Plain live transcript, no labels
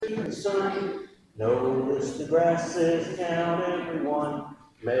the sun. Notice the grasses, count everyone.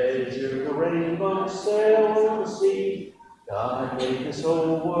 Measure the rainbow, sail on the sea. God made this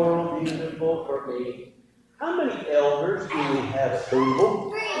whole world beautiful for me. How many elders do we have at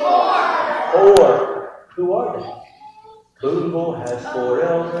Boonville? 4. Who are they? Boonville has 4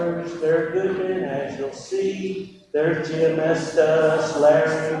 elders. They're good men, as you'll see. There's Jim Estes,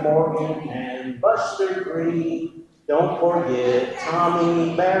 Larry Morgan, and Buster Green. Don't forget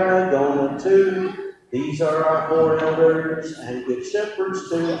Tommy Barragona, too. These are our 4 elders and good shepherds,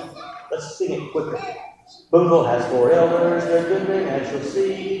 too. Let's sing it quicker. Boonville has 4 elders. They're good men, as you'll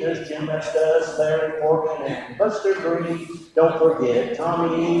see. There's Jim Estes, Larry Morgan, and Buster Green. Don't forget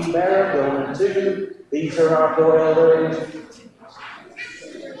Tommy Barragona, too. These are our 4 elders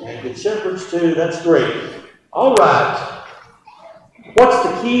and good shepherds, too. That's great. All right. What's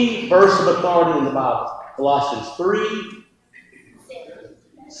the key verse of authority in the Bible? Colossians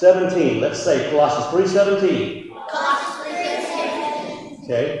 3:17. Let's say Colossians 3:17.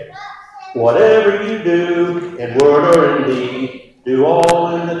 Okay. Whatever you do in word or in deed, do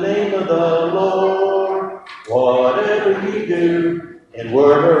all in the name of the Lord. Whatever you do in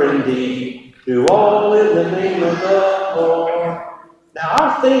word or in deed, do all in the name of the Lord. Now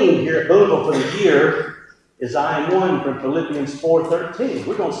our theme here at Boonville for the year is I am one from Philippians 4:13.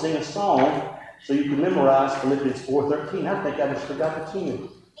 We're going to sing a song so you can memorize Philippians 4:13. I think I just forgot the tune.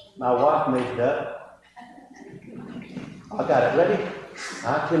 My wife made it up. I got it ready.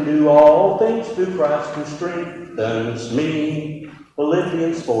 I can do all things through Christ who strengthens me.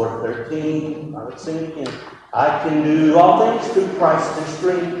 Philippians 4:13. All right, let's sing it again. I can do all things through Christ who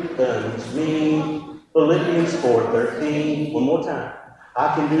strengthens me. Philippians 4:13. One more time.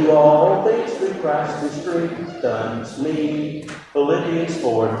 I can do all things through Christ who strengthens me. Philippians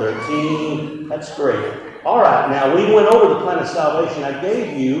 4:13. That's great. All right, now we went over the plan of salvation I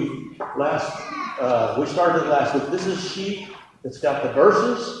gave you we started it last week. This is a sheet that's got the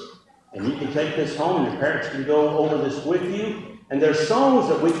verses, and you can take this home, and your parents can go over this with you. And there's songs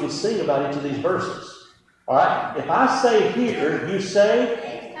that we can sing about each of these verses. All right, if I say here, you say,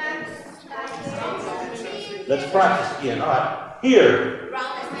 let's practice again. All right, here.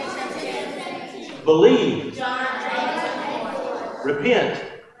 Believe. Repent.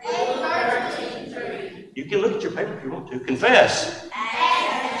 You can look at your paper if you want to. Confess.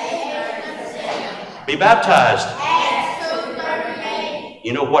 Be baptized.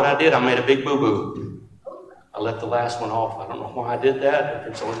 You know what I did? I made a big boo-boo. I left the last one off. I don't know why I did that, if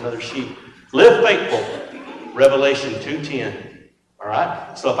it's on another sheet. Live faithful. Revelation 2:10. All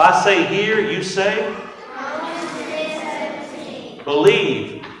right? So if I say here, you say?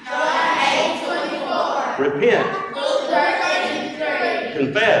 Believe. Repent.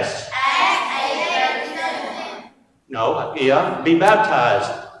 Confess. No, yeah. Be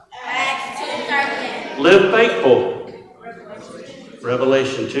baptized. Live faithful.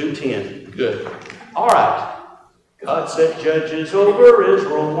 Revelation 2:10. Good. All right. God set judges over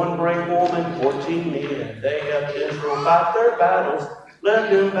Israel, one brave woman, 14 men, and they helped Israel fight their battles, led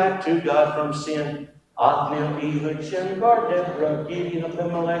them back to God from sin. Othniel, Ehud, Shamgar, Deborah, Gideon,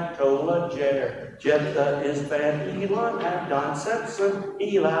 Abimelech, Tola, Jair, Jephthah, Isban, Elon, Abdon, Samson,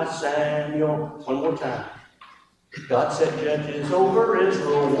 Eli, Samuel. One more time. God set judges over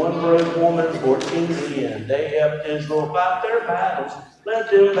Israel, one brave woman, 14 men. They helped Israel fight their battles, led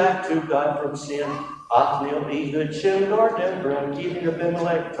them back to God from sin. Othniel, Ehud, Shamgar, Deborah, Gideon,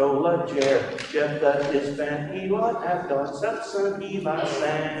 Abimelech, Tola, Jair, Jephthah, Isban, Elon, Abdon, Samson, Eli,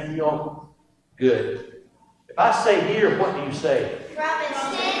 Samuel. Good. If I say here, what do you say? Romans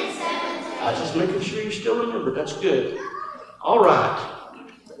 10:17. I was just making sure you still remember. That's good. All right.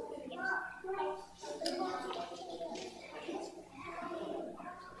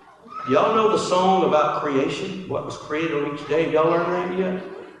 Y'all know the song about creation? What was created on each day? Have y'all learned that yet?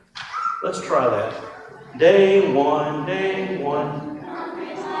 Let's try that. Day one, day one.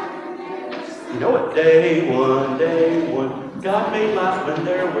 You know it. Day one, God made light when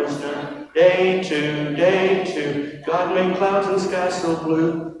there was none. Day two, God made clouds and skies so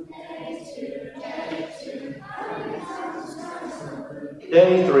blue.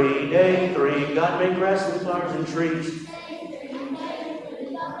 Day three, God made grass and flowers and trees.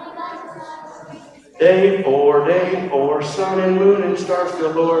 Day four, sun and moon and stars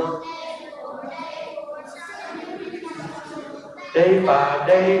galore. Day five,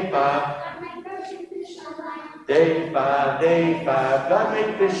 God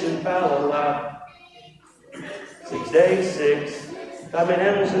made fish and fowl alive. Day six, God made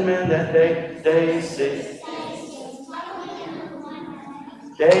animals and men that day. Day six.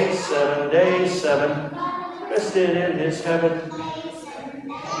 Day seven, rested in his heaven.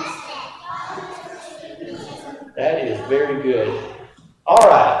 That is very good. All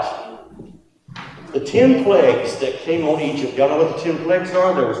right. The 10 plagues that came on Egypt. Y'all know what the 10 plagues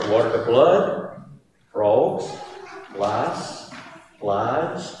are? There was water to blood, frogs, lice,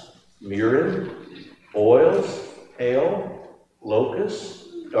 flies, murine, boils, hail, locusts,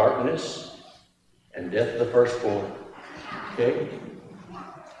 darkness, and death of the firstborn. Okay?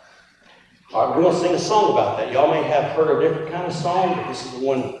 All right, we're going to sing a song about that. Y'all may have heard a different kind of song, but this is the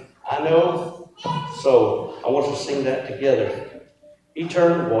one I know. So I want you to sing that together. He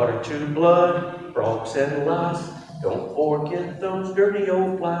turned water to blood, frogs and lice. Don't forget those dirty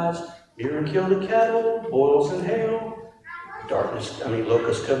old flies. Murine killed the cattle, boils and hail.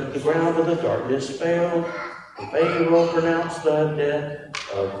 Locusts covered the ground, and the darkness fell. And Pharaoh pronounced the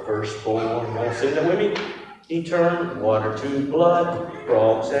death of the firstborn. You want to sing that with me? He turned water to blood,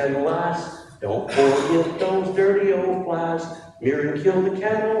 frogs and lice. Don't forget those dirty old flies. Murine killed the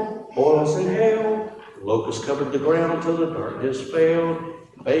cattle, boils and hail. Locusts covered the ground till the darkness fell.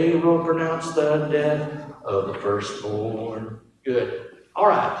 Pharaoh pronounced the death of the firstborn. Good. All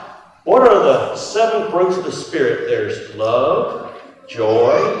right. What are the 7 fruits of the Spirit? There's love,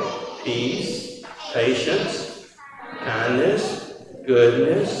 joy, peace, patience, kindness,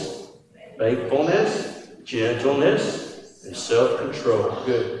 goodness, faithfulness, gentleness, and self-control.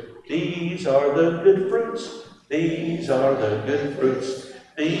 Good. These are the good fruits. These are the good fruits.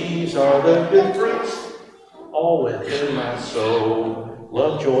 These are the good fruits. All within my soul.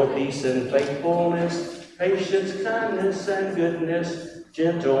 Love, joy, peace, and faithfulness, patience, kindness, and goodness,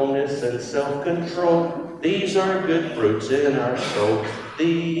 gentleness, and self-control. These are good fruits in our soul.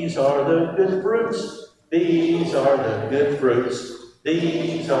 These are the good fruits. These are the good fruits.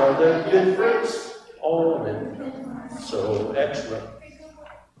 These are the good fruits. All within my soul. Excellent.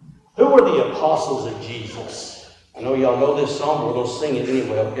 Who were the apostles of Jesus? I know y'all know this song, we're going to sing it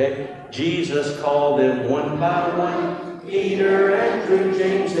anyway, okay? Jesus called them one by one, Peter, Andrew,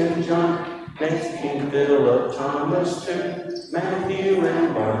 James, and John. Next came Philip, Thomas too, Matthew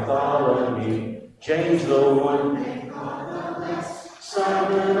and Bartholomew, James the one they called the Less,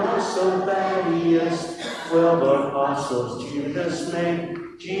 Simon also Thaddeus, 12 apostles Judas made.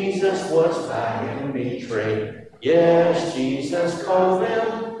 Jesus was by him betrayed. Yes, Jesus called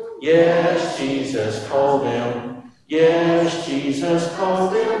them. Yes, Jesus called them. Yes, Jesus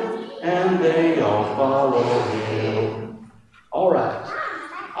called them, and they all followed him. All right.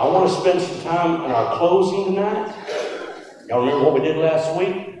 I want to spend some time in our closing tonight. Y'all remember what we did last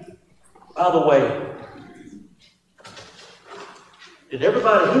week? By the way,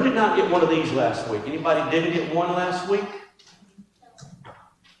 who did not get one of these last week? Anybody didn't get one last week?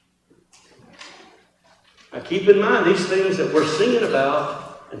 Now keep in mind, these things that we're singing about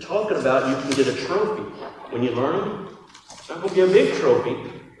and talking about, you can get a trophy when you learn them. It's not going to be a big trophy,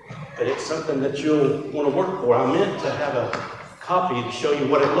 but it's something that you'll want to work for. I meant to have a copy to show you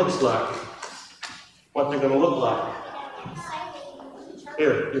what it looks like, what they're going to look like.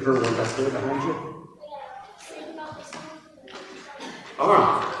 Here, give her one back there behind you. All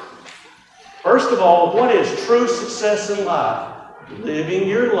right. First of all, what is true success in life? Living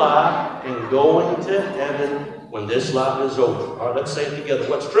your life and going to heaven when this life is over. All right, let's say it together.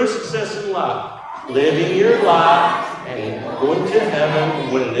 What's true success in life? Living your life and going to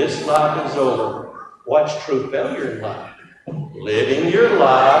heaven when this life is over. What's true failure in life? Living your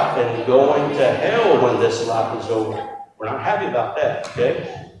life and going to hell when this life is over. We're not happy about that,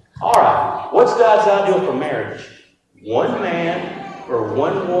 okay? All right. What's God's ideal for marriage? One man or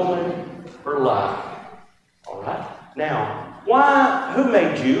one woman for life. All right. Now, who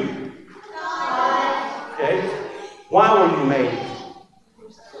made you? God. Okay. Why were you made?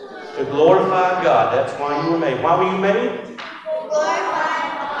 To glorify God. That's why you were made. Why were you made? To glorify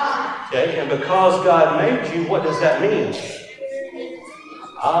God. Okay. And because God made you, what does that mean?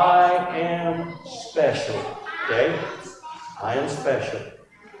 I am special. Okay. I am special.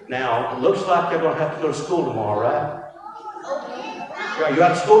 Now, it looks like they're going to have to go to school tomorrow, right? You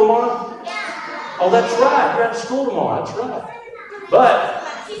out of school tomorrow? Yeah. Oh, that's right. You're out of school tomorrow. That's right.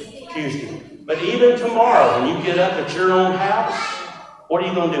 But, Tuesday. But even tomorrow, when you get up at your own house, what are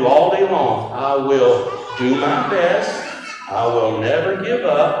you going to do all day long? I will do my best. I will never give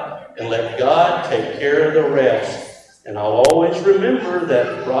up and let God take care of the rest. And I'll always remember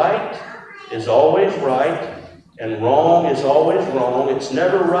that right is always right. And wrong is always wrong. It's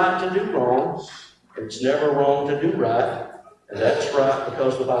never right to do wrong. It's never wrong to do right. And that's right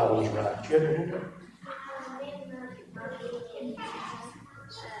because the Bible is right. Do you ever hear that?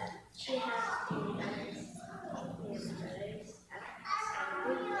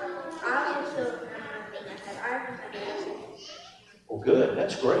 Well, Well, good.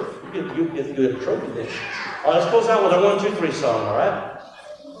 That's great. You get a trophy then. All right, let's close out with a 1, 2, 3 song, all right?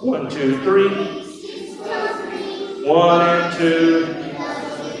 1, 2, 3. 1 and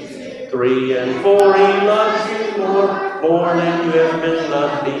 2. 3 and 4. He loves you more than you ever been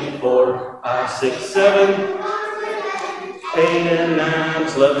loved before. 5, 6, 7. 8 and 9.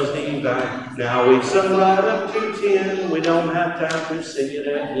 His love is divine. Now we've sung right up to 10. We don't have time to sing it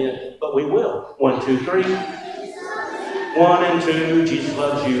again, but we will. 1, 2, 3. 1 and 2, Jesus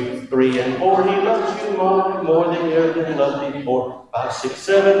loves you. 3 and 4, he loves you more than you ever been loved before. 5, 6,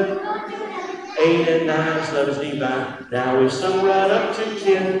 7, 8 and 9, his love is divine. Now we've sung right up to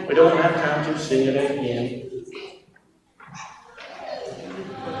 10. We don't have time to sing it again.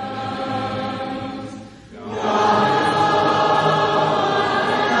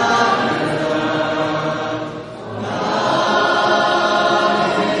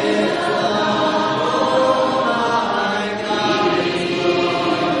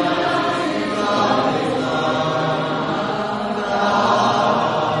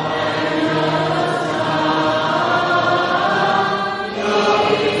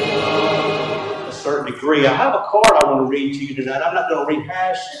 I have a card I want to read to you tonight. I'm not going to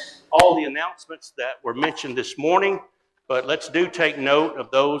rehash all the announcements that were mentioned this morning, but let's do take note of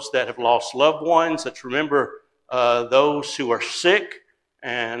those that have lost loved ones. Let's remember those who are sick.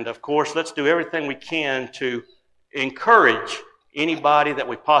 And, of course, let's do everything we can to encourage anybody that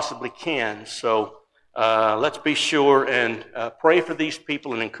we possibly can. So let's be sure and pray for these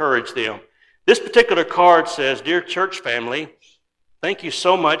people and encourage them. This particular card says, "Dear church family, thank you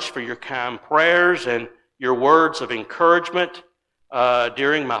so much for your kind prayers and your words of encouragement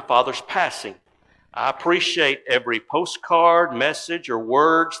during my father's passing. I appreciate every postcard, message, or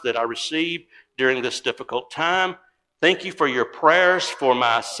words that I received during this difficult time. Thank you for your prayers for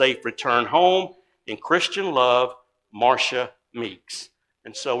my safe return home. In Christian love, Marcia Meeks."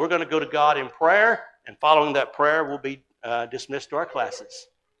 And so we're going to go to God in prayer, and following that prayer, we'll be dismissed to our classes.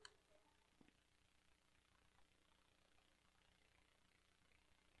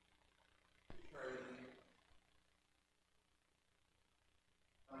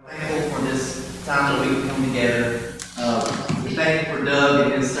 Thankful for this time that we can come together. We're thankful for Doug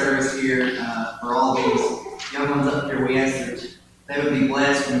and his service here, for all these young ones up here. We ask that they would be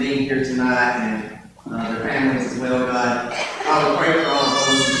blessed from being here tonight and their families as well, God. I would pray for all of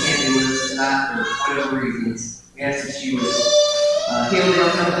those who can't be with us tonight for whatever reasons. We ask that you would heal them,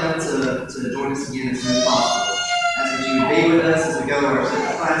 help them to join us again as soon as possible. I ask that you would be with us as we go to our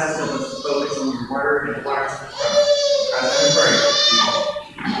separate classes, help us to focus on your word and apply us to Christ. Christ, we pray.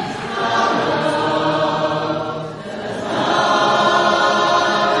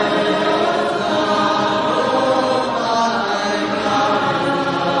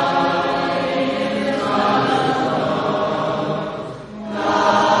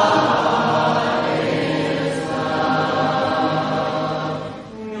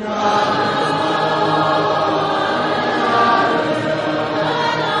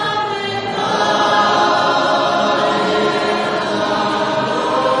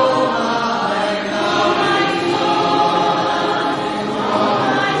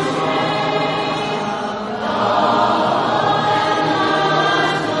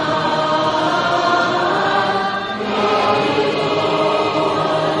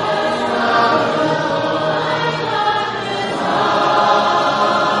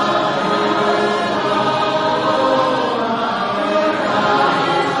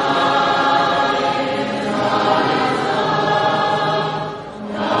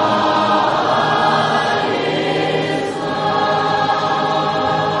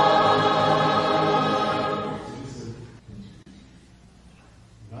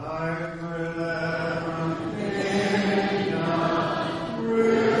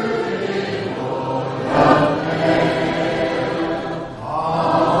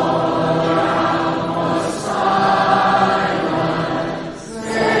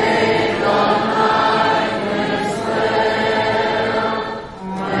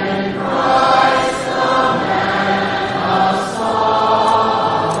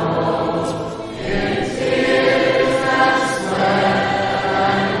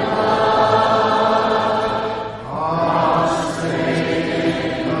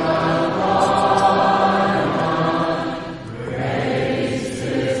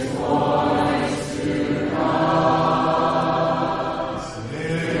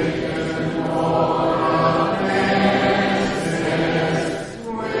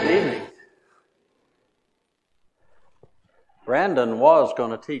 Brandon was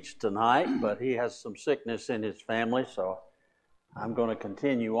going to teach tonight, but he has some sickness in his family, so I'm going to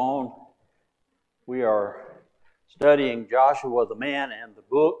continue on. We are studying Joshua the man and the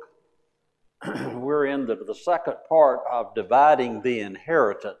book. We're in the second part of dividing the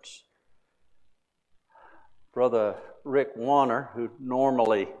inheritance. Brother Rick Warner, who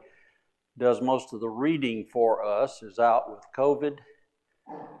normally does most of the reading for us, is out with COVID.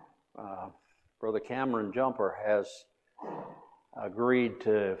 Brother Cameron Jumper has agreed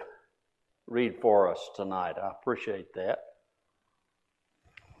to read for us tonight. I appreciate that.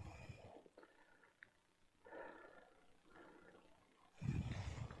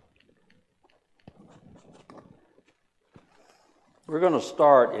 We're going to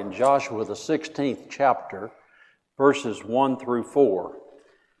start in Joshua the 16th chapter, verses 1 through 4.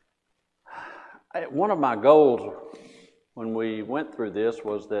 One of my goals when we went through this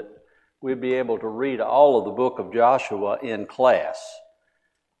was that we'd be able to read all of the book of Joshua in class.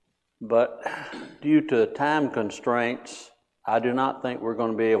 But due to time constraints, I do not think we're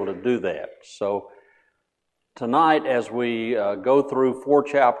going to be able to do that. So tonight, as we go through 4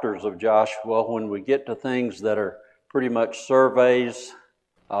 chapters of Joshua, when we get to things that are pretty much surveys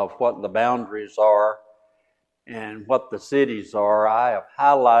of what the boundaries are and what the cities are, I have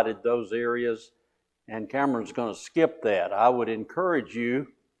highlighted those areas, and Cameron's going to skip that. I would encourage you,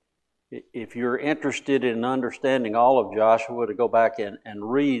 if you're interested in understanding all of Joshua, to go back and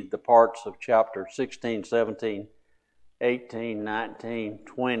read the parts of chapter 16, 17, 18, 19,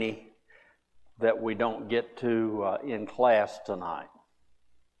 20 that we don't get to in class tonight.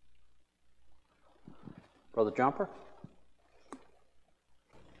 Brother Jumper?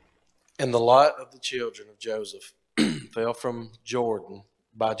 And the lot of the children of Joseph fell from Jordan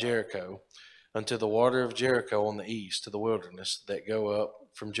by Jericho unto the water of Jericho on the east, to the wilderness that go up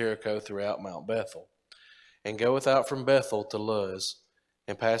from Jericho throughout Mount Bethel, and goeth out from Bethel to Luz,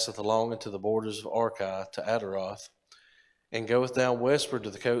 and passeth along into the borders of Archi to Adaroth, and goeth down westward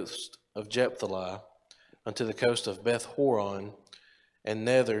to the coast of Jephthah, unto the coast of Beth Horon, and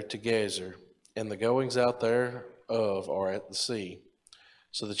nether to Gezer, and the goings out thereof are at the sea.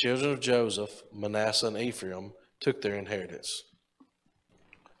 So the children of Joseph, Manasseh and Ephraim, took their inheritance.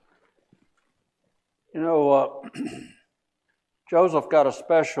 You know, Joseph got a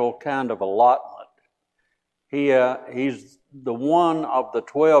special kind of allotment. He's the one of the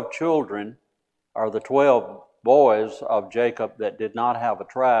 12 children, or the 12 boys of Jacob that did not have a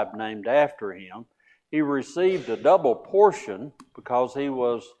tribe named after him. He received a double portion because he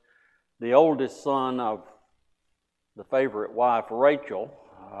was the oldest son of the favorite wife, Rachel.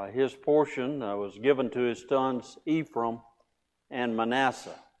 His portion was given to his sons Ephraim and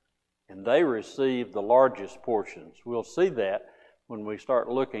Manasseh, and they received the largest portions. We'll see that when we start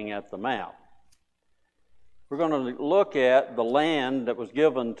looking at the map. We're going to look at the land that was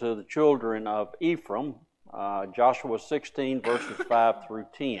given to the children of Ephraim, Joshua 16, verses 5 through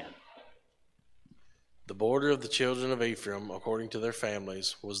 10. The border of the children of Ephraim, according to their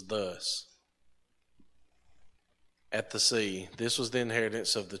families, was thus. At the sea, this was the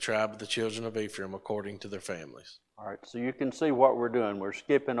inheritance of the tribe of the children of Ephraim, according to their families. All right, so you can see what we're doing. We're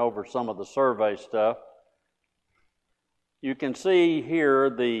skipping over some of the survey stuff. You can see here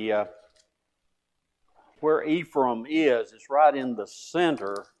where Ephraim is. It's right in the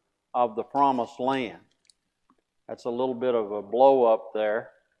center of the promised land. That's a little bit of a blow up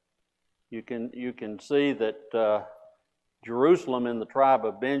there. You can see that Jerusalem in the tribe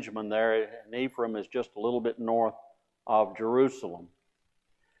of Benjamin there, and Ephraim is just a little bit north of Jerusalem.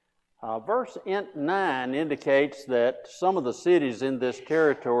 Verse 9 indicates that some of the cities in this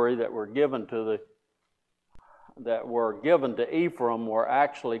territory that were given to Ephraim were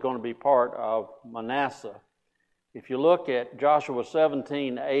actually going to be part of Manasseh. If you look at Joshua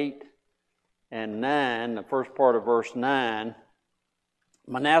 17, 8 and 9, the first part of verse 9,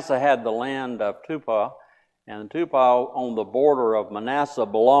 Manasseh had the land of Tupah, and Tupah on the border of Manasseh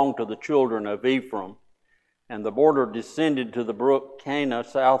belonged to the children of Ephraim. And the border descended to the brook Cana,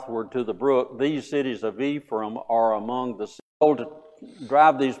 southward to the brook. These cities of Ephraim are among the cities. To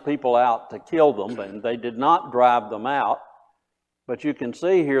drive these people out to kill them, and they did not drive them out. But you can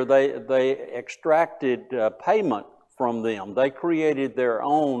see here they extracted payment from them. They created their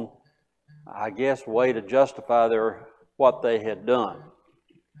own, I guess, way to justify what they had done.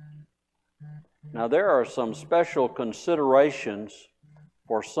 Now there are some special considerations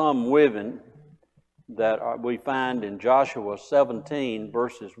for some women that we find in Joshua 17,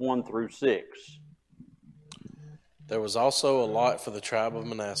 verses 1 through 6. There was also a lot for the tribe of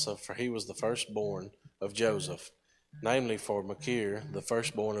Manasseh, for he was the firstborn of Joseph, namely for Machir, the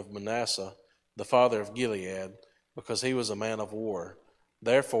firstborn of Manasseh, the father of Gilead, because he was a man of war.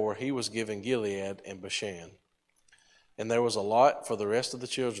 Therefore he was given Gilead and Bashan. And there was a lot for the rest of the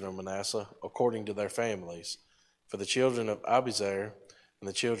children of Manasseh, according to their families, For the children of Abiezer, and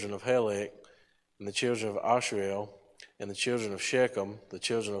the children of Helek, and the children of Ashriel, and the children of Shechem, the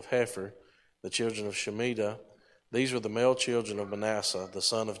children of Hepher, the children of Shemida, these were the male children of Manasseh, the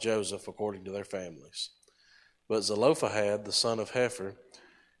son of Joseph, according to their families. But Zelophehad, the son of Hepher,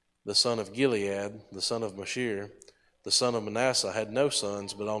 the son of Gilead, the son of Mashir, the son of Manasseh, had no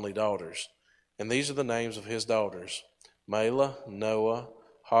sons, but only daughters. And these are the names of his daughters: Mahlah, Noah,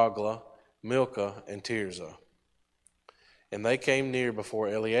 Hoglah, Milcah, and Tirzah. And they came near before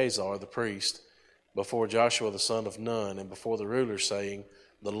Eleazar the priest, before Joshua the son of Nun, and before the rulers, saying,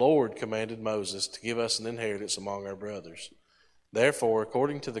 The Lord commanded Moses to give us an inheritance among our brothers. Therefore,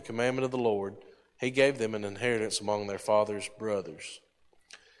 according to the commandment of the Lord, he gave them an inheritance among their father's brothers.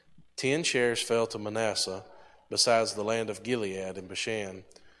 10 shares fell to Manasseh, besides the land of Gilead and Bashan,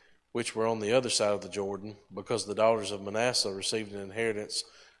 which were on the other side of the Jordan, because the daughters of Manasseh received an inheritance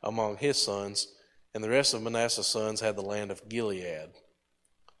among his sons, and the rest of Manasseh's sons had the land of Gilead.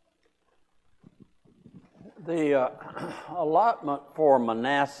 The allotment for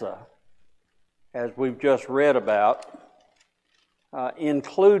Manasseh, as we've just read about,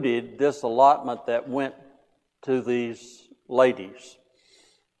 included this allotment that went to these ladies.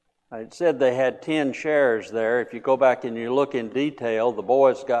 It said they had 10 shares there. If you go back and you look in detail, the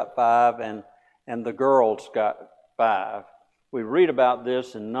boys got 5 and the girls got 5. We read about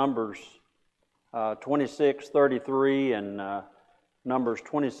this in Numbers 26:33 and Numbers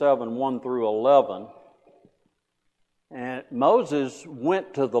 27, 1 through 11. And Moses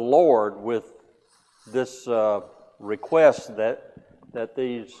went to the Lord with this request that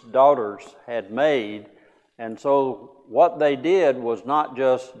these daughters had made. And so what they did was not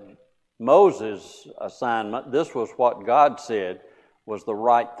just Moses' assignment. This was what God said was the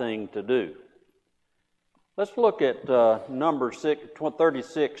right thing to do. Let's look at Numbers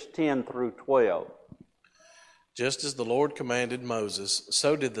 36, 10 through 12. Just as the Lord commanded Moses,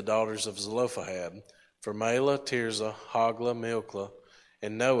 so did the daughters of Zelophehad. For Mahlah, Tirzah, Hoglah, Milcah,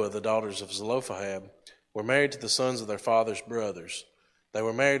 and Noah, the daughters of Zelophehad, were married to the sons of their father's brothers. They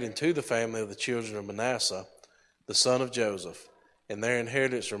were married into the family of the children of Manasseh, the son of Joseph, and their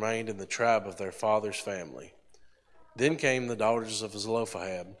inheritance remained in the tribe of their father's family. Then came the daughters of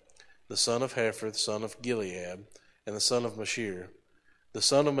Zelophehad, the son of Hepher, the son of Gilead, and the son of Mashir, the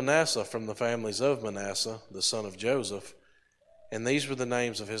son of Manasseh from the families of Manasseh, the son of Joseph, and these were the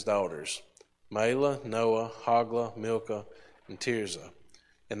names of his daughters: Mahlah, Noah, Hoglah, Milcah, and Tirzah.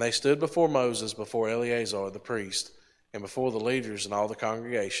 And they stood before Moses, before Eleazar the priest, and before the leaders and all the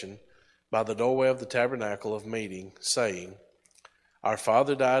congregation, by the doorway of the tabernacle of meeting, saying, Our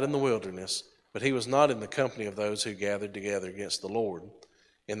father died in the wilderness, but he was not in the company of those who gathered together against the Lord,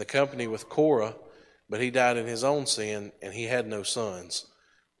 in the company with Korah, but he died in his own sin, and he had no sons.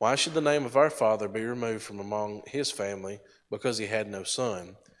 Why should the name of our father be removed from among his family, because he had no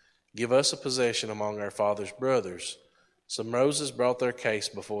son? Give us a possession among our father's brothers. So Moses brought their case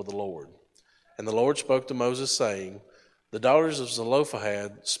before the Lord. And the Lord spoke to Moses, saying, The daughters of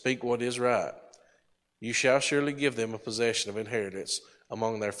Zelophehad speak what is right. You shall surely give them a possession of inheritance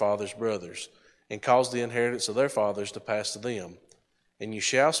among their father's brothers, and cause the inheritance of their fathers to pass to them. And you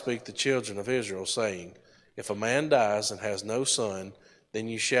shall speak to the children of Israel, saying, If a man dies and has no son, then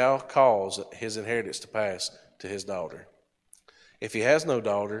you shall cause his inheritance to pass to his daughter. If he has no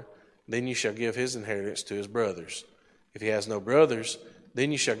daughter, then you shall give his inheritance to his brothers. If he has no brothers,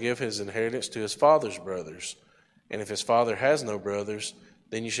 then you shall give his inheritance to his father's brothers. And if his father has no brothers,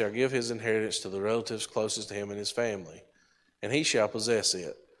 then you shall give his inheritance to the relatives closest to him and his family, and he shall possess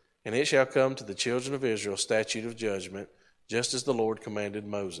it. And it shall come to the children of Israel statute of judgment, just as the Lord commanded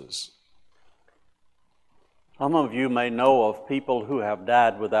Moses. Some of you may know of people who have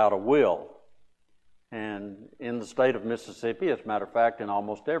died without a will. And in the state of Mississippi, as a matter of fact, in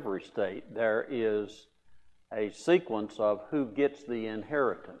almost every state, there is a sequence of who gets the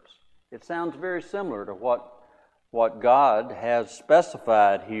inheritance. It sounds very similar to what God has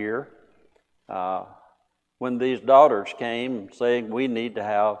specified here when these daughters came saying we need to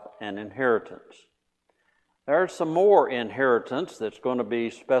have an inheritance. There's some more inheritance that's going to be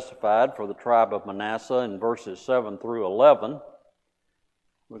specified for the tribe of Manasseh in verses 7 through 11.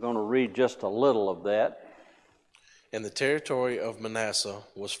 We're going to read just a little of that. And the territory of Manasseh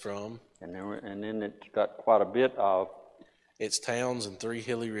was from, and then it's got quite a bit of its towns and 3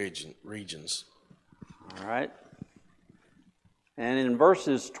 hilly regions. All right. And in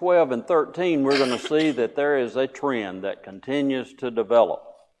verses 12 and 13, we're going to see that there is a trend that continues to develop.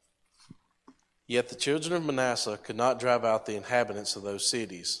 Yet the children of Manasseh could not drive out the inhabitants of those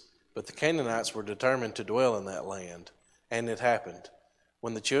cities, but the Canaanites were determined to dwell in that land. And it happened,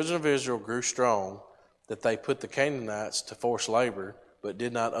 when the children of Israel grew strong, that they put the Canaanites to forced labor, but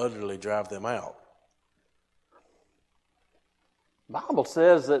did not utterly drive them out. The Bible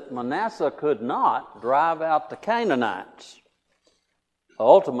says that Manasseh could not drive out the Canaanites.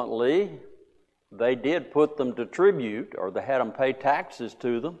 Ultimately, they did put them to tribute, or they had them pay taxes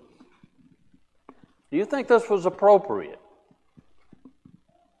to them. Do you think this was appropriate?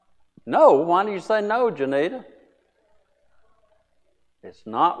 No. Why do you say no, Janita? It's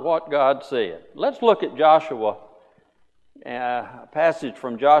not what God said. Let's look at Joshua, a passage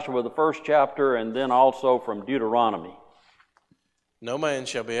from Joshua, the 1st chapter, and then also from Deuteronomy. No man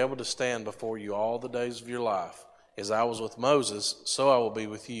shall be able to stand before you all the days of your life. As I was with Moses, so I will be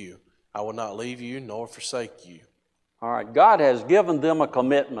with you. I will not leave you nor forsake you. All right, God has given them a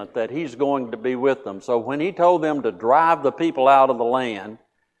commitment that He's going to be with them. So when He told them to drive the people out of the land,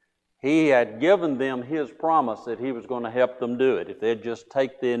 He had given them His promise that He was going to help them do it if they'd just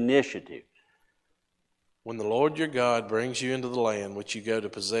take the initiative. When the Lord your God brings you into the land which you go to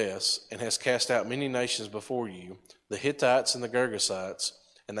possess, and has cast out many nations before you, the Hittites and the Girgashites,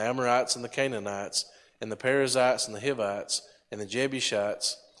 and the Amorites and the Canaanites, and the Perizzites and the Hivites, and the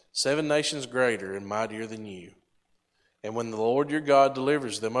Jebusites, 7 nations greater and mightier than you. And when the Lord your God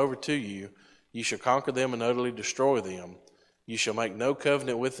delivers them over to you, you shall conquer them and utterly destroy them. You shall make no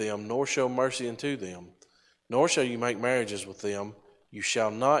covenant with them, nor show mercy unto them, nor shall you make marriages with them. You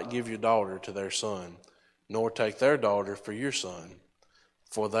shall not give your daughter to their son, nor take their daughter for your son.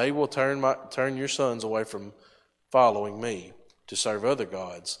 For they will turn your sons away from following me, to serve other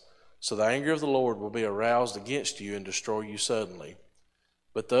gods. So the anger of the Lord will be aroused against you and destroy you suddenly.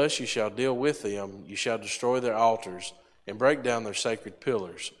 But thus you shall deal with them. You shall destroy their altars, and break down their sacred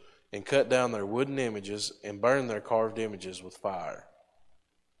pillars, and cut down their wooden images, and burn their carved images with fire.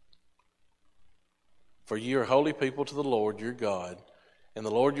 For you are holy people to the Lord your God, and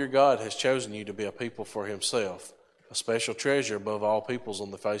the Lord your God has chosen you to be a people for Himself, a special treasure above all peoples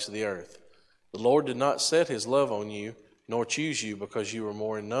on the face of the earth. The Lord did not set His love on you, nor choose you because you were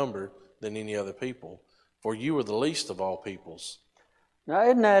more in number than any other people, for you were the least of all peoples. Now,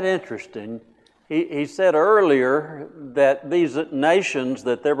 isn't that interesting? He said earlier that these nations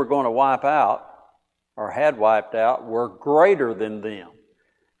that they were going to wipe out, or had wiped out, were greater than them.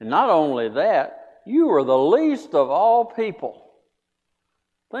 And not only that, you were the least of all people.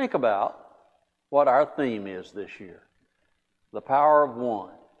 Think about what our theme is this year, the power of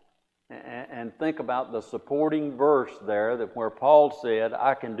one. And think about the supporting verse there that where Paul said,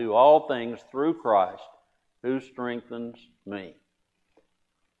 I can do all things through Christ who strengthens me.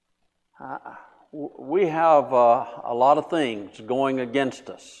 We have a lot of things going against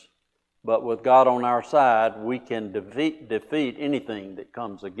us, but with God on our side, we can defeat anything that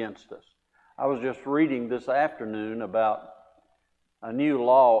comes against us. I was just reading this afternoon about a new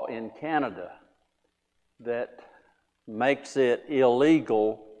law in Canada that makes it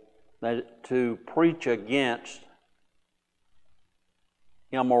illegal to preach against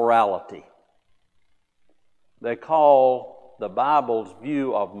immorality. They call the Bible's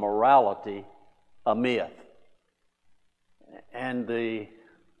view of morality a myth. And the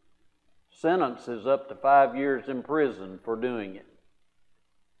sentence is up to 5 years in prison for doing it.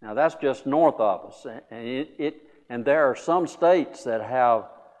 Now that's just north of us. And there are some states that have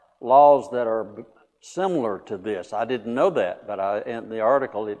laws that are similar to this. I didn't know that, but in the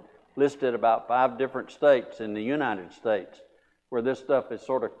article it listed about 5 different states in the United States where this stuff is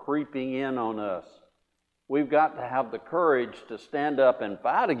sort of creeping in on us. We've got to have the courage to stand up and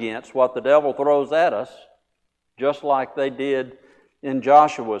fight against what the devil throws at us, just like they did in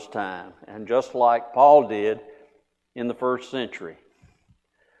Joshua's time, and just like Paul did in the 1st century.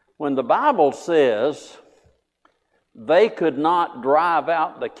 When the Bible says they could not drive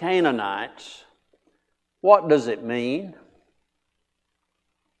out the Canaanites, what does it mean?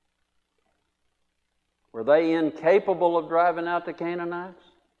 Were they incapable of driving out the Canaanites?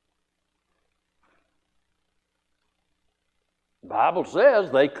 The Bible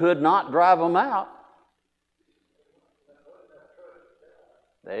says they could not drive them out.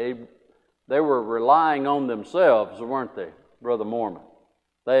 They were relying on themselves, weren't they, Brother Mormon?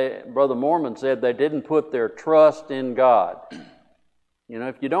 Brother Mormon said they didn't put their trust in God. You know,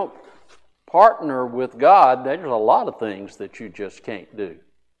 if you don't partner with God, there's a lot of things that you just can't do,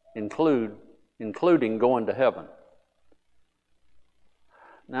 including going to heaven.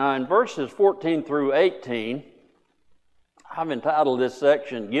 Now, in verses 14 through 18, I've entitled this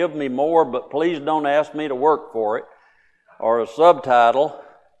section, Give Me More, but Please Don't Ask Me to Work for It, or a subtitle,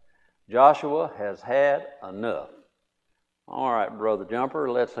 Joshua Has Had Enough. All right, Brother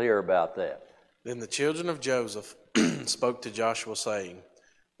Jumper, let's hear about that. Then the children of Joseph spoke to Joshua, saying,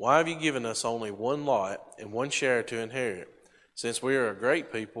 Why have you given us only one lot and one share to inherit, since we are a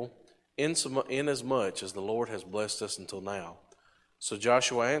great people, inasmuch as the Lord has blessed us until now? So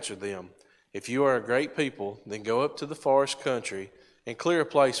Joshua answered them, If you are a great people, then go up to the forest country and clear a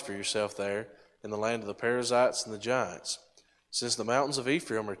place for yourself there in the land of the Perizzites and the giants, since the mountains of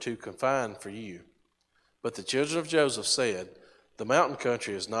Ephraim are too confined for you. But the children of Joseph said, The mountain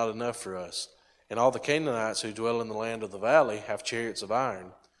country is not enough for us, and all the Canaanites who dwell in the land of the valley have chariots of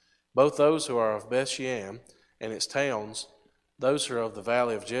iron, both those who are of Bethshean and its towns, those who are of the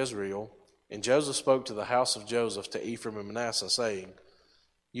valley of Jezreel. And Joseph spoke to the house of Joseph, to Ephraim and Manasseh, saying,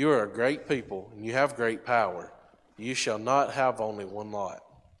 You are a great people, and you have great power. You shall not have only one lot.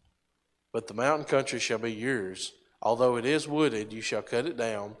 But the mountain country shall be yours. Although it is wooded, you shall cut it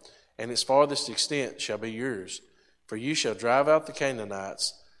down, and its farthest extent shall be yours. For you shall drive out the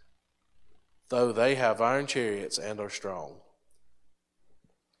Canaanites, though they have iron chariots and are strong.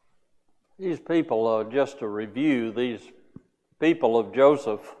 These people, just to review, these people of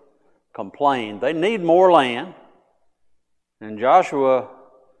Joseph complained. They need more land, and Joshua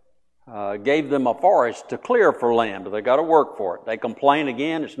gave them a forest to clear for land, but they got to work for it. They complain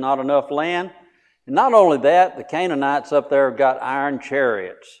again, it's not enough land. And not only that, the Canaanites up there have got iron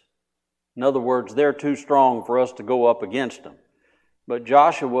chariots. In other words, they're too strong for us to go up against them. But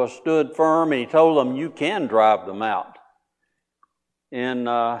Joshua stood firm, and he told them, you can drive them out. And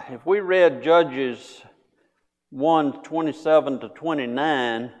if we read Judges 1:27 to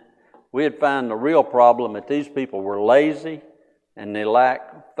 29, we'd find the real problem that these people were lazy and they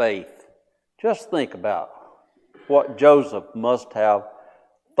lacked faith. Just think about what Joseph must have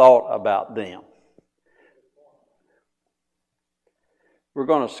thought about them. We're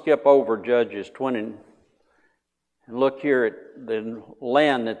going to skip over Judges 20 and look here at the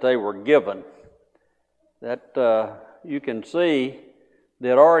land that they were given. That you can see they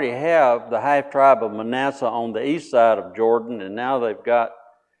already have the half tribe of Manasseh on the east side of Jordan, and now they've got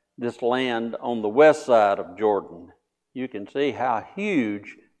this land on the west side of Jordan. You can see how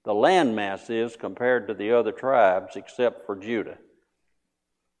huge the landmass is compared to the other tribes except for Judah.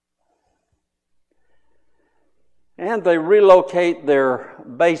 And they relocate their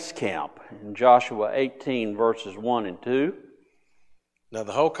base camp in Joshua 18, verses 1 and 2. Now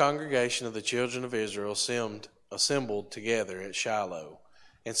the whole congregation of the children of Israel assembled together at Shiloh,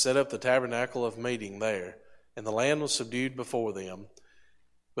 and set up the tabernacle of meeting there, and the land was subdued before them.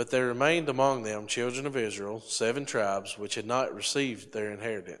 But there remained among them, children of Israel, 7 tribes, which had not received their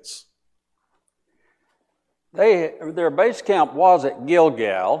inheritance. Their base camp was at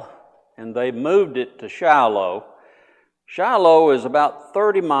Gilgal, and they moved it to Shiloh. Shiloh is about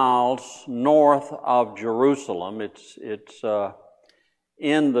 30 miles north of Jerusalem. It's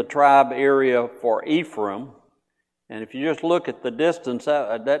in the tribe area for Ephraim. And if you just look at the distance,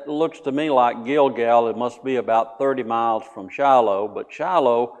 that looks to me like Gilgal. It must be about 30 miles from Shiloh, but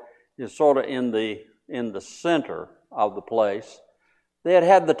Shiloh is sort of in the center of the place. They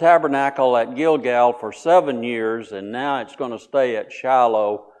had the tabernacle at Gilgal for 7 years, and now it's going to stay at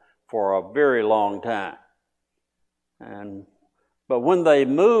Shiloh for a very long time. But when they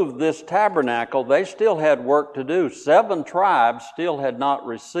moved this tabernacle, they still had work to do. 7 tribes still had not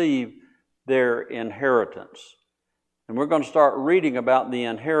received their inheritance. And we're going to start reading about the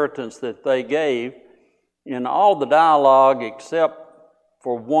inheritance that they gave. In all the dialogue except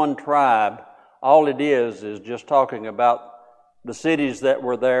for one tribe, all it is just talking about the cities that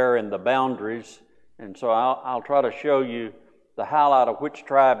were there and the boundaries. And so I'll try to show you the highlight of which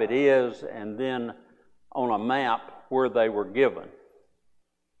tribe it is, and then on a map where they were given.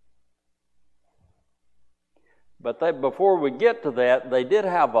 But before we get to that, they did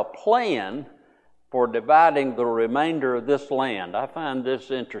have a plan for dividing the remainder of this land. I find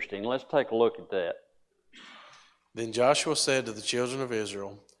this interesting. Let's take a look at that. Then Joshua said to the children of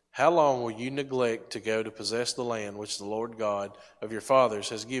Israel, How long will you neglect to go to possess the land which the Lord God of your fathers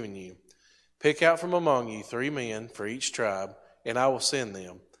has given you? Pick out from among you 3 men for each tribe, and I will send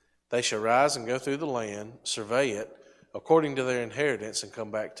them. They shall rise and go through the land, survey it, according to their inheritance, and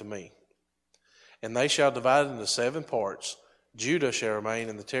come back to me. And they shall divide it into 7 parts. Judah shall remain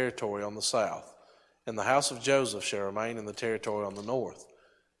in the territory on the south, and the house of Joseph shall remain in the territory on the north.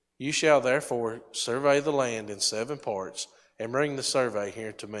 You shall therefore survey the land in 7 parts, and bring the survey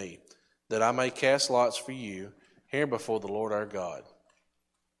here to me, that I may cast lots for you here before the Lord our God.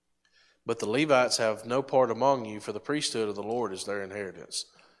 But the Levites have no part among you, for the priesthood of the Lord is their inheritance.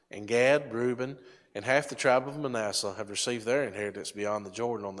 And Gad, Reuben, and half the tribe of Manasseh have received their inheritance beyond the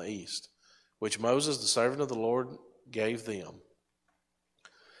Jordan on the east, which Moses, the servant of the Lord, gave them.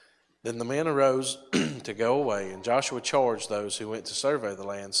 Then the men arose to go away, and Joshua charged those who went to survey the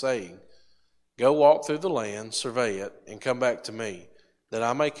land, saying, Go walk through the land, survey it, and come back to me, that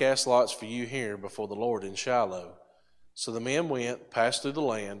I may cast lots for you here before the Lord in Shiloh. So the men went, passed through the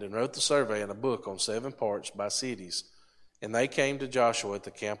land, and wrote the survey in a book on 7 parts by cities. And they came to Joshua at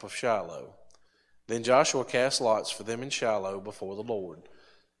the camp of Shiloh. Then Joshua cast lots for them in Shiloh before the Lord.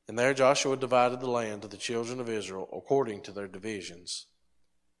 And there Joshua divided the land to the children of Israel according to their divisions.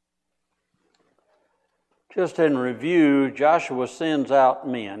 Just in review, Joshua sends out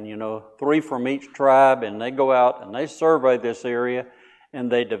men, 3 from each tribe, and they go out and they survey this area,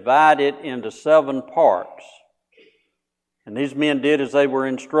 and they divide it into 7 parts. And these men did as they were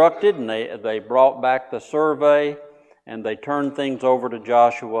instructed, and they brought back the survey, and they turned things over to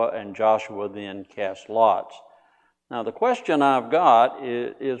Joshua, and Joshua then cast lots. Now, the question I've got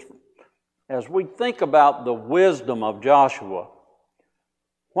is as we think about the wisdom of Joshua,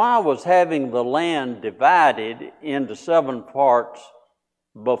 why was having the land divided into 7 parts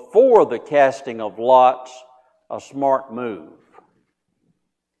before the casting of lots a smart move?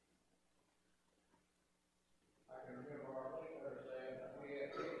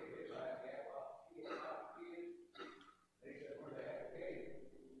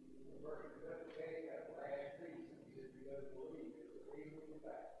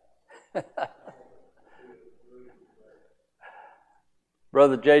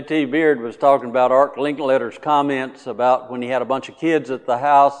 Brother J.T. Beard was talking about Art Linkletter's comments about when he had a bunch of kids at the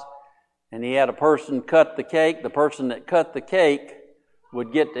house and he had a person cut the cake. The person that cut the cake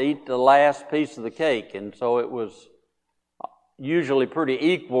would get to eat the last piece of the cake, and so it was usually pretty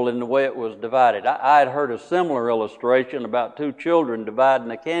equal in the way it was divided. I had heard a similar illustration about 2 children dividing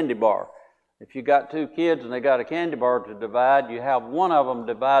a candy bar. If you got 2 kids and they got a candy bar to divide, you have one of them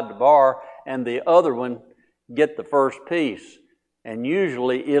divide the bar and the other one get the first piece. And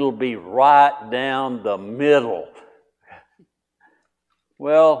usually it'll be right down the middle.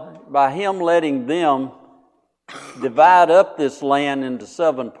 Well, by him letting them divide up this land into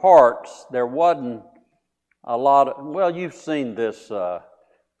 7 parts, there wasn't a lot of, you've seen this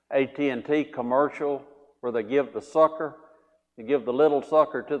AT&T commercial where they give the sucker. They give the little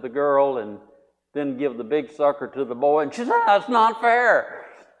sucker to the girl and then give the big sucker to the boy. And she says, that's not fair.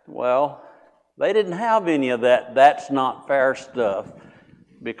 Well, they didn't have any of that "that's not fair" stuff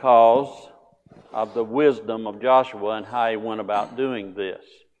because of the wisdom of Joshua and how he went about doing this.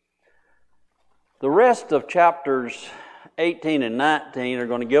 The rest of chapters 18 and 19 are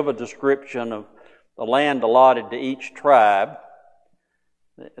going to give a description of the land allotted to each tribe.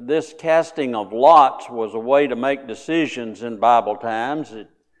 This casting of lots was a way to make decisions in Bible times. It's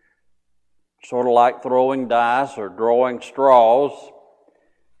sort of like throwing dice or drawing straws.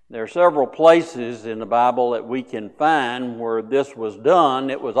 There are several places in the Bible that we can find where this was done.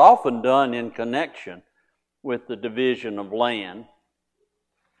 It was often done in connection with the division of land.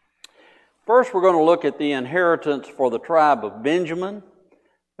 First, we're going to look at the inheritance for the tribe of Benjamin,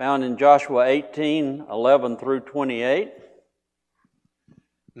 found in Joshua 18:11 through 28.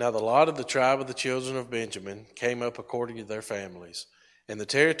 Now the lot of the tribe of the children of Benjamin came up according to their families, and the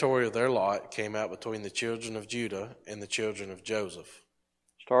territory of their lot came out between the children of Judah and the children of Joseph.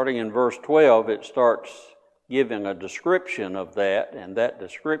 Starting in verse 12, it starts giving a description of that, and that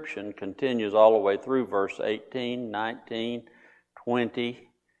description continues all the way through verse 18, 19, 20,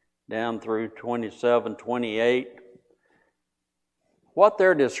 down through 27, 28. What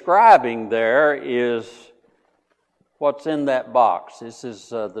they're describing there is what's in that box. This is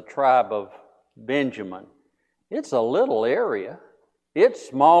the tribe of Benjamin. It's a little area. It's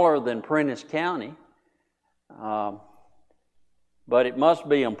smaller than Prentiss County. But it must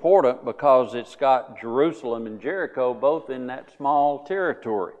be important because it's got Jerusalem and Jericho both in that small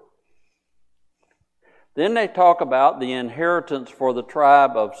territory. Then they talk about the inheritance for the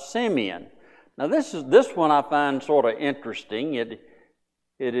tribe of Simeon. Now this one I find sort of interesting. It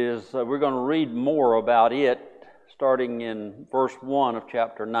is we're going to read more about it starting in verse 1 of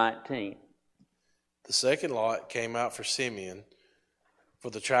chapter 19. The second lot came out for Simeon, for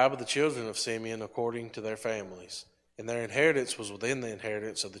the tribe of the children of Simeon according to their families. And their inheritance was within the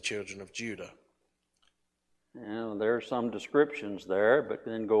inheritance of the children of Judah. There are some descriptions there, but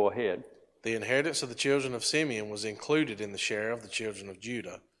then go ahead. The inheritance of the children of Simeon was included in the share of the children of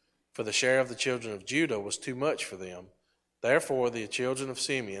Judah, for the share of the children of Judah was too much for them. Therefore, the children of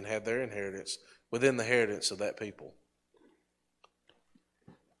Simeon had their inheritance within the inheritance of that people.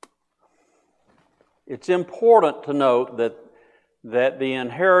 It's important to note that the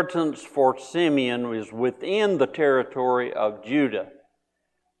inheritance for Simeon is within the territory of Judah.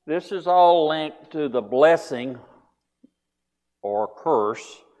 This is all linked to the blessing or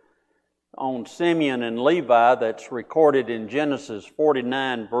curse on Simeon and Levi that's recorded in Genesis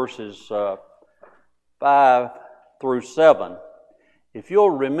 49 verses 5 through 7. If you'll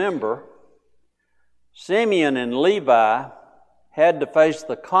remember, Simeon and Levi had to face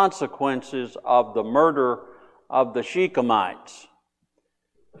the consequences of the murder of the Shechemites.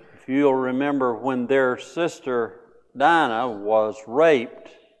 If you'll remember, when their sister Dinah was raped,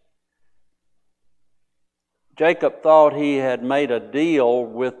 Jacob thought he had made a deal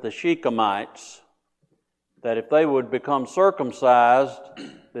with the Shechemites that if they would become circumcised,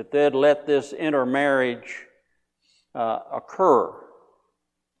 that they'd let this intermarriage occur.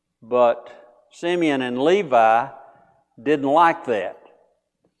 But Simeon and Levi didn't like that.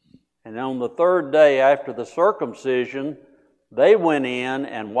 And on the third day after the circumcision, they went in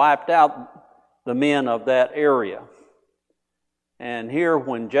and wiped out the men of that area. And here,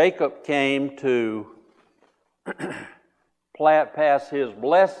 when Jacob came to pass his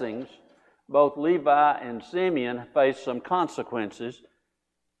blessings, both Levi and Simeon faced some consequences.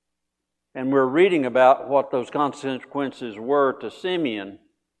 And we're reading about what those consequences were to Simeon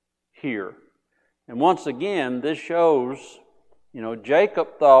here. And once again, this shows,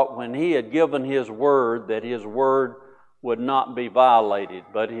 Jacob thought when he had given his word that his word would not be violated,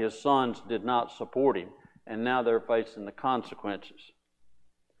 but his sons did not support him, and now they're facing the consequences.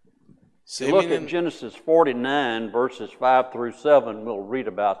 Look at Genesis 49, verses 5 through 7. We'll read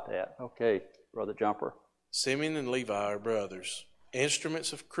about that. Okay, Brother Jumper. Simeon and Levi are brothers.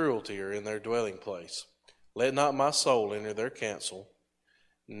 Instruments of cruelty are in their dwelling place. Let not my soul enter their council,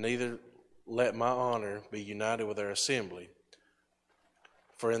 neither let my honor be united with their assembly.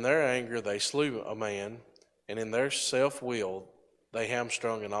 For in their anger they slew a man, and in their self-will they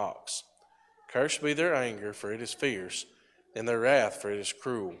hamstrung an ox. Cursed be their anger, for it is fierce, and their wrath, for it is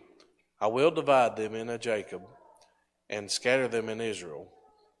cruel. I will divide them in Jacob, and scatter them in Israel.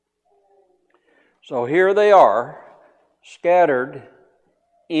 So here they are, scattered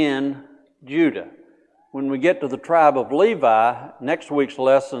in Judah. When we get to the tribe of Levi, next week's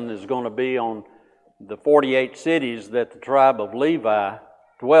lesson is going to be on the 48 cities that the tribe of Levi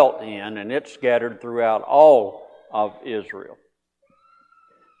dwelt in, and it's scattered throughout all of Israel.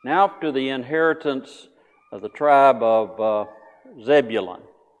 Now to the inheritance of the tribe of Zebulun.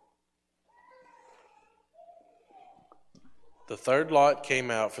 The third lot came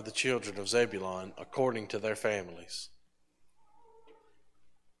out for the children of Zebulun according to their families.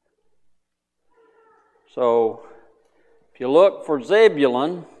 So, if you look for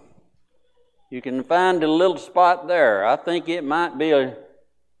Zebulun, you can find a little spot there. I think it might be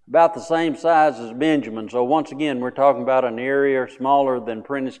about the same size as Benjamin. So once again, we're talking about an area smaller than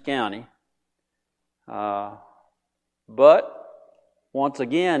Prentiss County. But once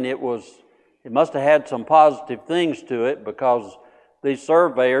again, it must have had some positive things to it, because these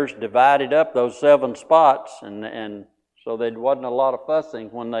surveyors divided up those 7 spots, and so there wasn't a lot of fussing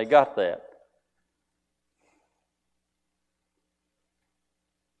when they got that.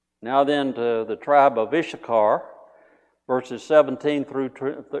 Now then to the tribe of Issachar, verses 17 through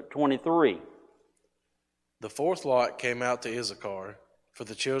 23. The fourth lot came out to Issachar for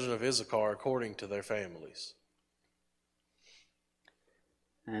the children of Issachar according to their families.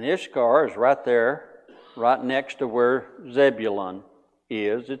 And Issachar is right there, right next to where Zebulun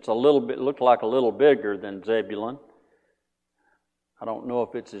is. It's looked like a little bigger than Zebulun. I don't know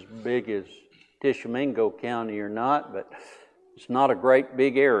if it's as big as Tishomingo County or not, but it's not a great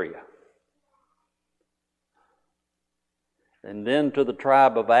big area. And then to the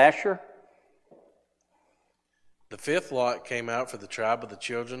tribe of Asher. The fifth lot came out for the tribe of the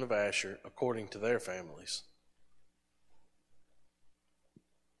children of Asher according to their families.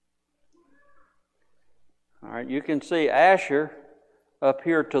 All right, you can see Asher up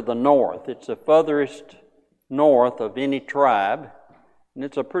here to the north. It's the furthest north of any tribe, and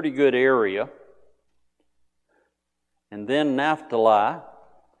it's a pretty good area. And then Naphtali.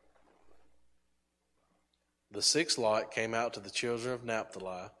 The sixth lot came out to the children of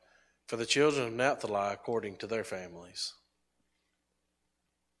Naphtali, for the children of Naphtali according to their families.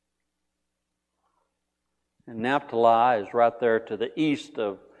 And Naphtali is right there to the east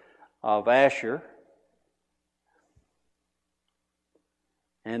of Asher.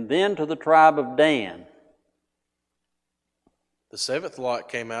 And then to the tribe of Dan. The seventh lot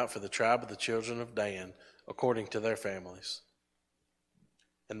came out for the tribe of the children of Dan according to their families.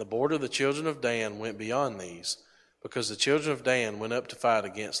 And the border of the children of Dan went beyond these, because the children of Dan went up to fight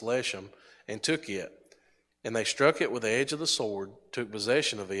against Leshem and took it. And they struck it with the edge of the sword, took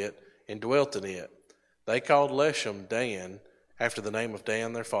possession of it, and dwelt in it. They called Leshem Dan, after the name of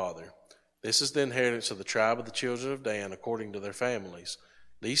Dan their father. This is the inheritance of the tribe of the children of Dan according to their families.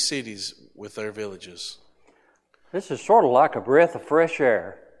 these cities with their villages. This is sort of like a breath of fresh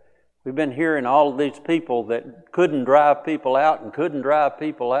air. We've been hearing all of these people that couldn't drive people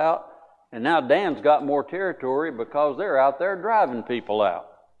out, and now Dan's got more territory because they're out there driving people out.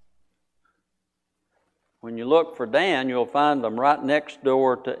 When you look for Dan, you'll find them right next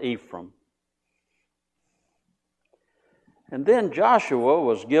door to Ephraim. And then Joshua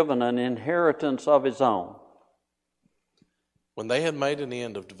was given an inheritance of his own. When they had made an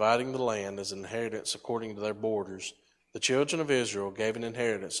end of dividing the land as an inheritance according to their borders, the children of Israel gave an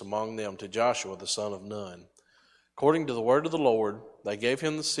inheritance among them to Joshua the son of Nun. According to the word of the Lord, they gave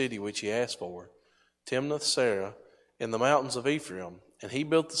him the city which he asked for, Timnath-Serah, in the mountains of Ephraim, and he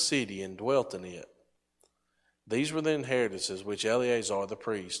built the city and dwelt in it. These were the inheritances which Eleazar the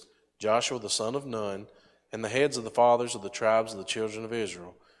priest, Joshua the son of Nun, and the heads of the fathers of the tribes of the children of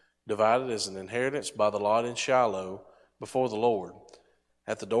Israel divided as an inheritance by the lot in Shiloh before the Lord,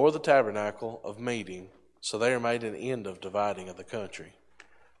 at the door of the tabernacle of meeting. So they are made an end of dividing of the country.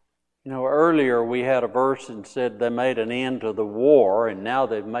 You know, earlier we had a verse and said they made an end to the war, and now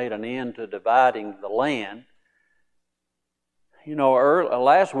they've made an end to dividing the land. You know,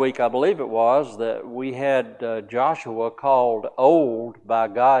 last week I believe it was that we had Joshua called old by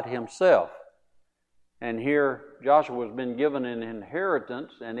God himself. And here Joshua has been given an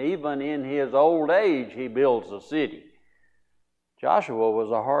inheritance, and even in his old age he builds a city. Joshua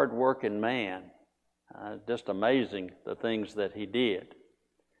was a hard-working man. Just amazing the things that he did.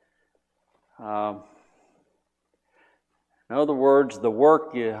 In other words, the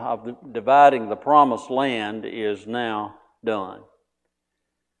work of dividing the promised land is now done.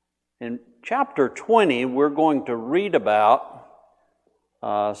 In chapter 20, we're going to read about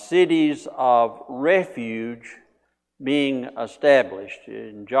cities of refuge being established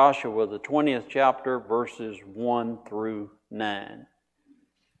in Joshua, the 20th chapter, verses 1 through 9.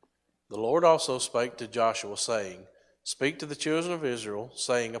 The Lord also spake to Joshua, saying, Speak to the children of Israel,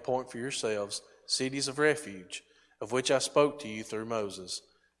 saying, Appoint for yourselves cities of refuge, of which I spoke to you through Moses,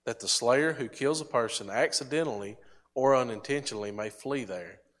 that the slayer who kills a person accidentally or unintentionally may flee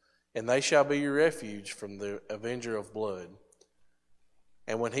there, and they shall be your refuge from the avenger of blood.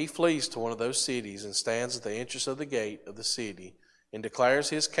 And when he flees to one of those cities and stands at the entrance of the gate of the city and declares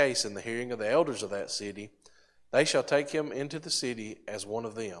his case in the hearing of the elders of that city, they shall take him into the city as one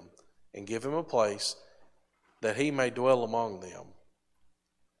of them, and give him a place that he may dwell among them.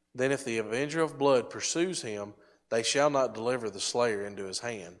 Then if the avenger of blood pursues him, they shall not deliver the slayer into his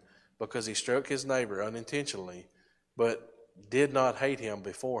hand, because he struck his neighbor unintentionally, but did not hate him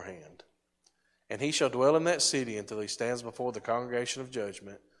beforehand. And he shall dwell in that city until he stands before the congregation of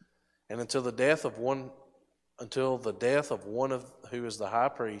judgment, and until the death of one who is the high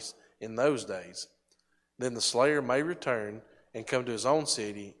priest in those days. Then the slayer may return and come to his own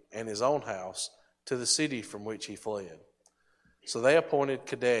city and his own house, to the city from which he fled. So they appointed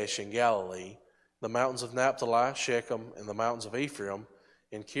Kadesh in Galilee, the mountains of Naphtali, Shechem, and the mountains of Ephraim,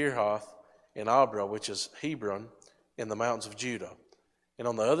 and Kirhath, and Abra, which is Hebron, in the mountains of Judah. And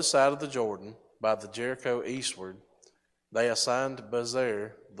on the other side of the Jordan, by the Jericho eastward, they assigned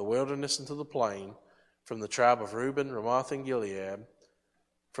Bezer, the wilderness into the plain, from the tribe of Reuben, Ramoth and Gilead,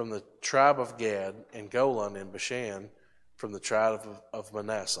 from the tribe of Gad, and Golan and Bashan, from the tribe of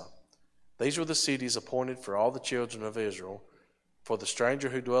Manasseh. These were the cities appointed for all the children of Israel, for the stranger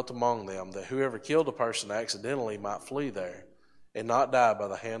who dwelt among them, that whoever killed a person accidentally might flee there, and not die by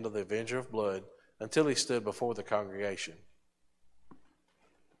the hand of the avenger of blood, until he stood before the congregation.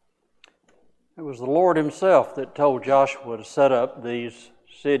 It was the Lord himself that told Joshua to set up these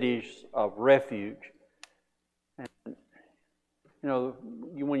cities of refuge. And, you know,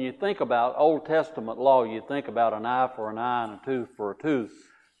 when you think about Old Testament law, you think about an eye for an eye and a tooth for a tooth.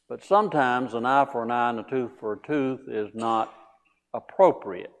 But sometimes an eye for an eye and a tooth for a tooth is not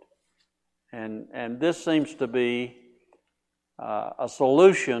appropriate. And this seems to be a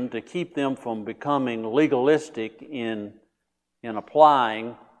solution to keep them from becoming legalistic in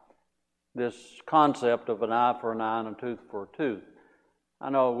applying this concept of an eye for an eye and a tooth for a tooth. I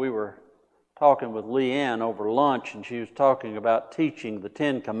know we were talking with Leanne over lunch, and she was talking about teaching the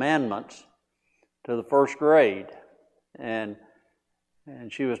 10 Commandments to the first grade. And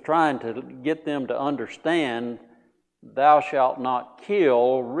she was trying to get them to understand thou shalt not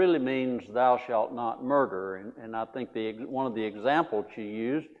kill really means thou shalt not murder. And I think one of the examples she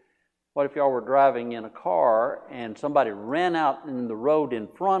used, what if y'all were driving in a car and somebody ran out in the road in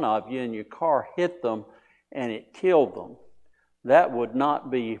front of you and your car hit them and it killed them? That would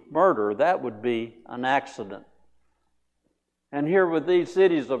not be murder. That would be an accident. And here with these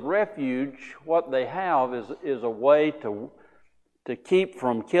cities of refuge, what they have is a way to keep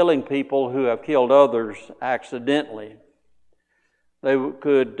from killing people who have killed others accidentally. They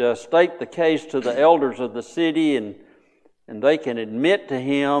could state the case to the elders of the city, and they can admit to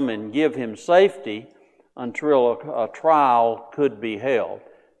him and give him safety until a trial could be held.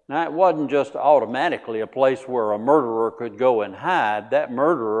 Now, it wasn't just automatically a place where a murderer could go and hide. That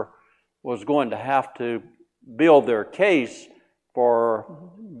murderer was going to have to build their case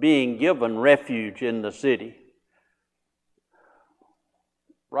for being given refuge in the city.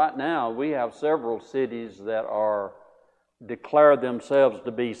 Right now, we have several cities that declare themselves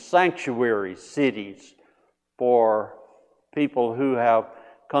to be sanctuary cities for people who have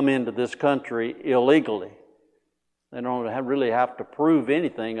come into this country illegally. They don't really have to prove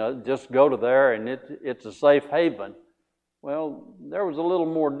anything. Just go to there and it's a safe haven. Well, there was a little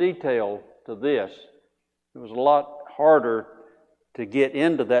more detail to this. It was a lot harder to get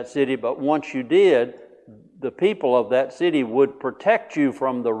into that city, but once you did, the people of that city would protect you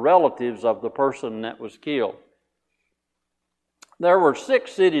from the relatives of the person that was killed. There were 6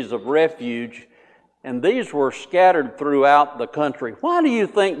 cities of refuge, and these were scattered throughout the country. Why do you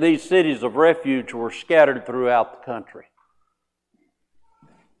think these cities of refuge were scattered throughout the country?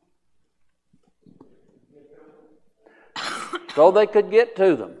 So they could get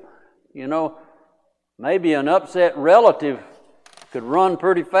to them. You know, maybe an upset relative could run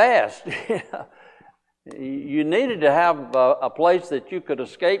pretty fast. You needed to have a place that you could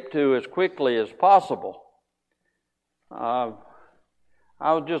escape to as quickly as possible. I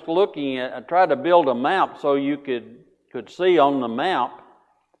was just I tried to build a map so you could see on the map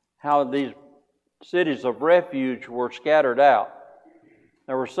how these cities of refuge were scattered out.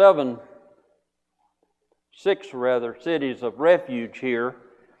 There were 6 cities of refuge here.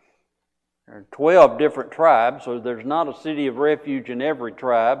 There are 12 different tribes, so there's not a city of refuge in every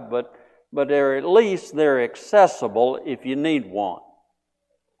tribe, but at least they're accessible if you need one.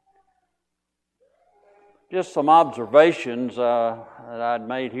 Just some observations that I'd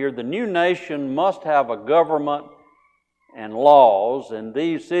made here. The new nation must have a government and laws, and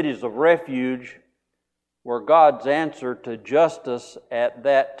these cities of refuge were God's answer to justice at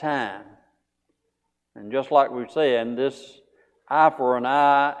that time. And just like we said, this eye for an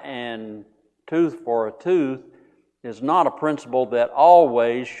eye and tooth for a tooth is not a principle that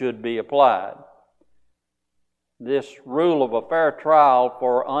always should be applied. This rule of a fair trial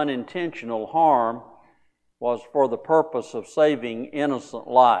for unintentional harm was for the purpose of saving innocent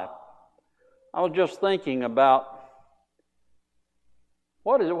life. I was just thinking about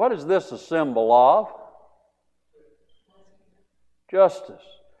what is this a symbol of? Justice.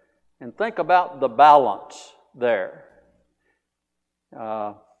 And think about the balance there.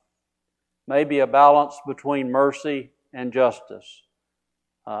 Maybe a balance between mercy and justice.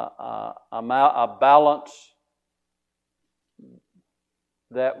 A balance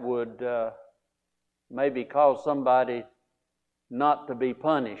that would maybe cause somebody not to be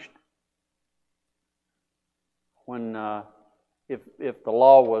punished when if the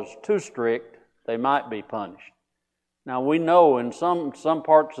law was too strict, they might be punished. Now we know in some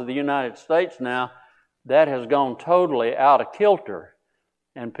parts of the United States now that has gone totally out of kilter,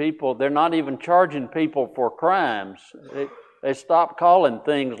 and they're not even charging people for crimes. They stopped calling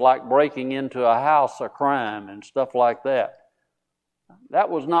things like breaking into a house a crime and stuff like that. That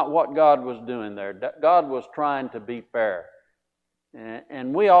was not what God was doing there. God was trying to be fair.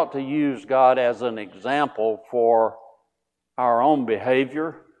 And we ought to use God as an example for our own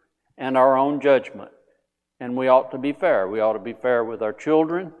behavior and our own judgment. And we ought to be fair. We ought to be fair with our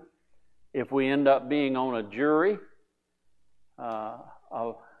children. If we end up being on a jury,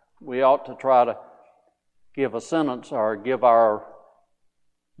 we ought to try to give a sentence or give our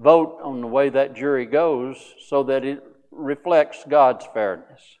vote on the way that jury goes so that it reflects God's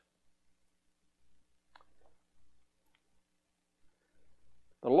fairness.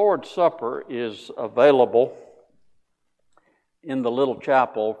 The Lord's Supper is available in the little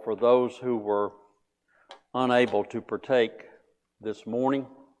chapel for those who were unable to partake this morning.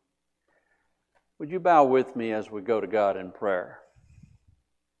 Would you bow with me as we go to God in prayer?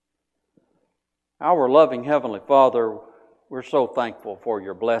 Our loving Heavenly Father, we're so thankful for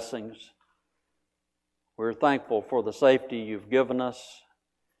your blessings. We're thankful for the safety you've given us.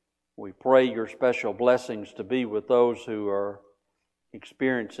 We pray your special blessings to be with those who are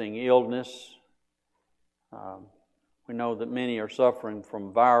experiencing illness. We know that many are suffering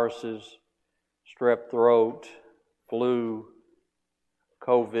from viruses, strep throat, flu,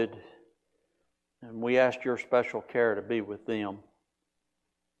 COVID, and we ask your special care to be with them.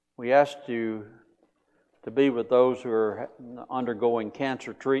 We ask you to be with those who are undergoing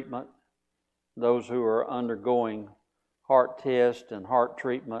cancer treatment, those who are undergoing heart test and heart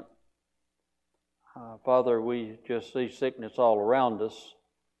treatment. Father, we just see sickness all around us,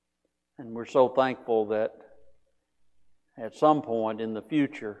 and we're so thankful that at some point in the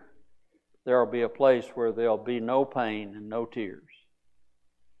future, there will be a place where there'll be no pain and no tears.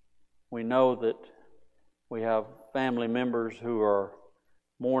 We know that we have family members who are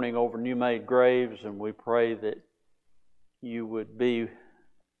mourning over new-made graves, and we pray that you would be,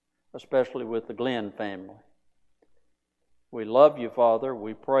 especially with the Glenn family. We love you, Father.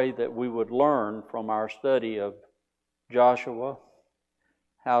 We pray that we would learn from our study of Joshua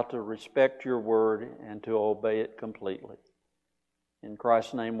how to respect your word and to obey it completely. In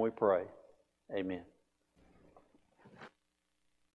Christ's name we pray. Amen.